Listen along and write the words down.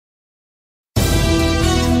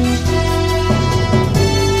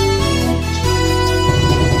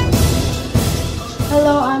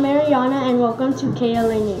to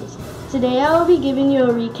KLA News. Today I will be giving you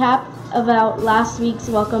a recap about last week's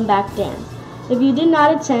Welcome Back dance. If you did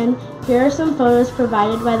not attend, here are some photos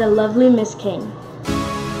provided by the lovely Miss King.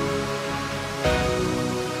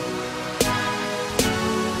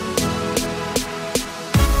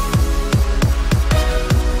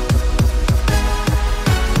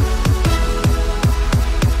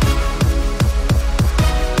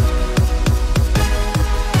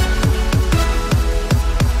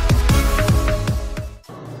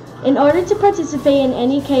 In order to participate in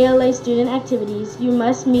any KLA student activities, you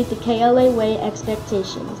must meet the KLA Way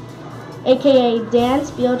expectations, aka dance,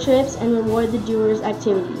 field trips, and reward the doers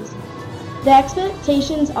activities. The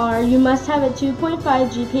expectations are you must have a 2.5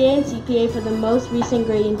 GPA and CPA for the most recent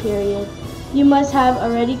grading period. You must have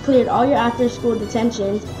already cleared all your after-school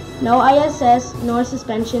detentions, no ISS nor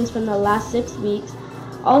suspensions from the last 6 weeks.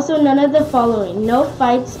 Also, none of the following: no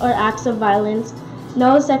fights or acts of violence,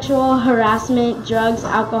 no sexual harassment, drugs,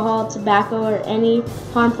 alcohol, tobacco, or any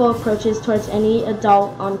harmful approaches towards any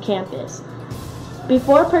adult on campus.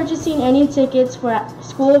 Before purchasing any tickets for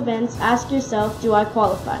school events, ask yourself, do I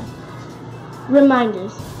qualify?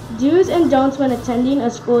 Reminders: do's and don'ts when attending a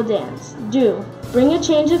school dance. Do: bring a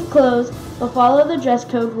change of clothes, but follow the dress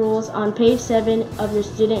code rules on page 7 of your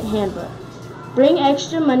student handbook. Bring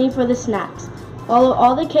extra money for the snacks. Follow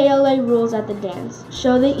all the KLA rules at the dance.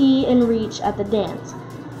 Show the E in reach at the dance.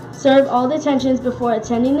 Serve all detentions before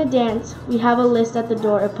attending the dance. We have a list at the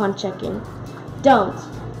door upon check-in. Don't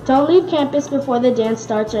leave campus before the dance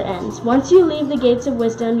starts or ends. Once you leave the gates of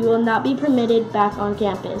wisdom, you will not be permitted back on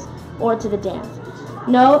campus or to the dance.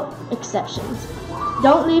 No exceptions.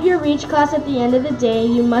 Don't leave your reach class at the end of the day.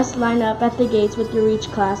 You must line up at the gates with your reach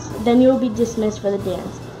class. Then you will be dismissed for the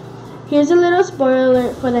dance. Here's a little spoiler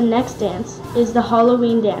alert for the next dance is the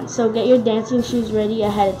Halloween dance, so get your dancing shoes ready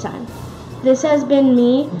ahead of time. This has been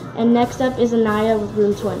me, and next up is Anaya with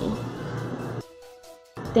Room 20.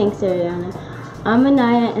 Thanks, Ariana. I'm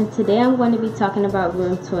Anaya, and today I'm going to be talking about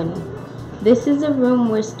Room 20. This is a room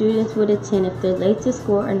where students would attend if they're late to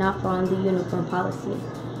school or not following the uniform policy.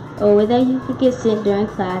 A way that you could get sent during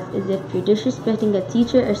class is if you're disrespecting a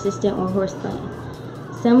teacher, assistant, or horseplaying.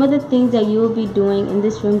 Some of the things that you will be doing in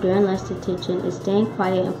this room during lunch detention is staying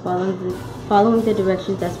quiet and following the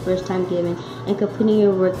directions that's first time given and completing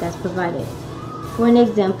your work that's provided. For an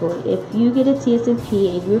example, if you get a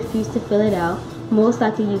TSMP and you refuse to fill it out, most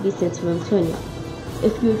likely you'll be sent to room 20.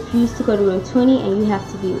 If you refuse to go to room 20 and you have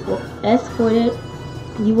to be escorted,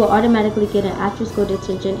 you will automatically get an after-school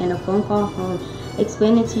detention and a phone call home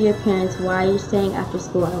explaining to your parents why you're staying after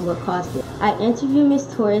school and what caused it. I interviewed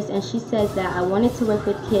Ms. Torres, and she says that I wanted to work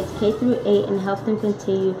with kids K through 8 and help them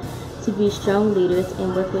continue to be strong leaders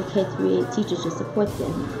and work with K through 8 teachers to support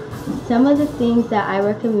them. Some of the things that I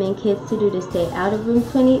recommend kids to do to stay out of room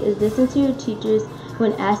 20 is listen to your teachers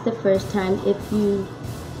when asked the first time. If you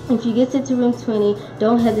get sent to room 20,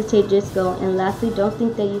 don't hesitate, just go. And lastly, don't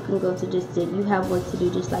think that you can go to just sit. You have work to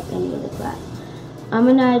do just like any other class. I'm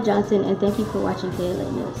Anaya Johnson, and thank you for watching KLA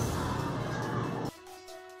News.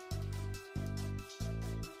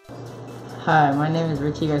 Hi, my name is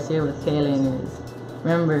Richie Garcia with KLA News.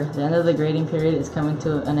 Remember, the end of the grading period is coming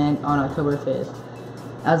to an end on October 5th,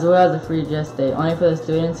 as well as a free dress day, only for the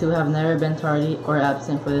students who have never been tardy or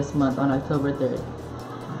absent for this month on October 3rd.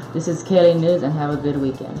 This is KLA News, and have a good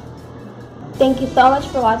weekend. Thank you so much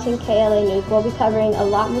for watching KLA News. We'll be covering a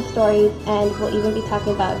lot more stories, and we'll even be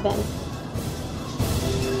talking about events.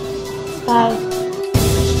 Bye.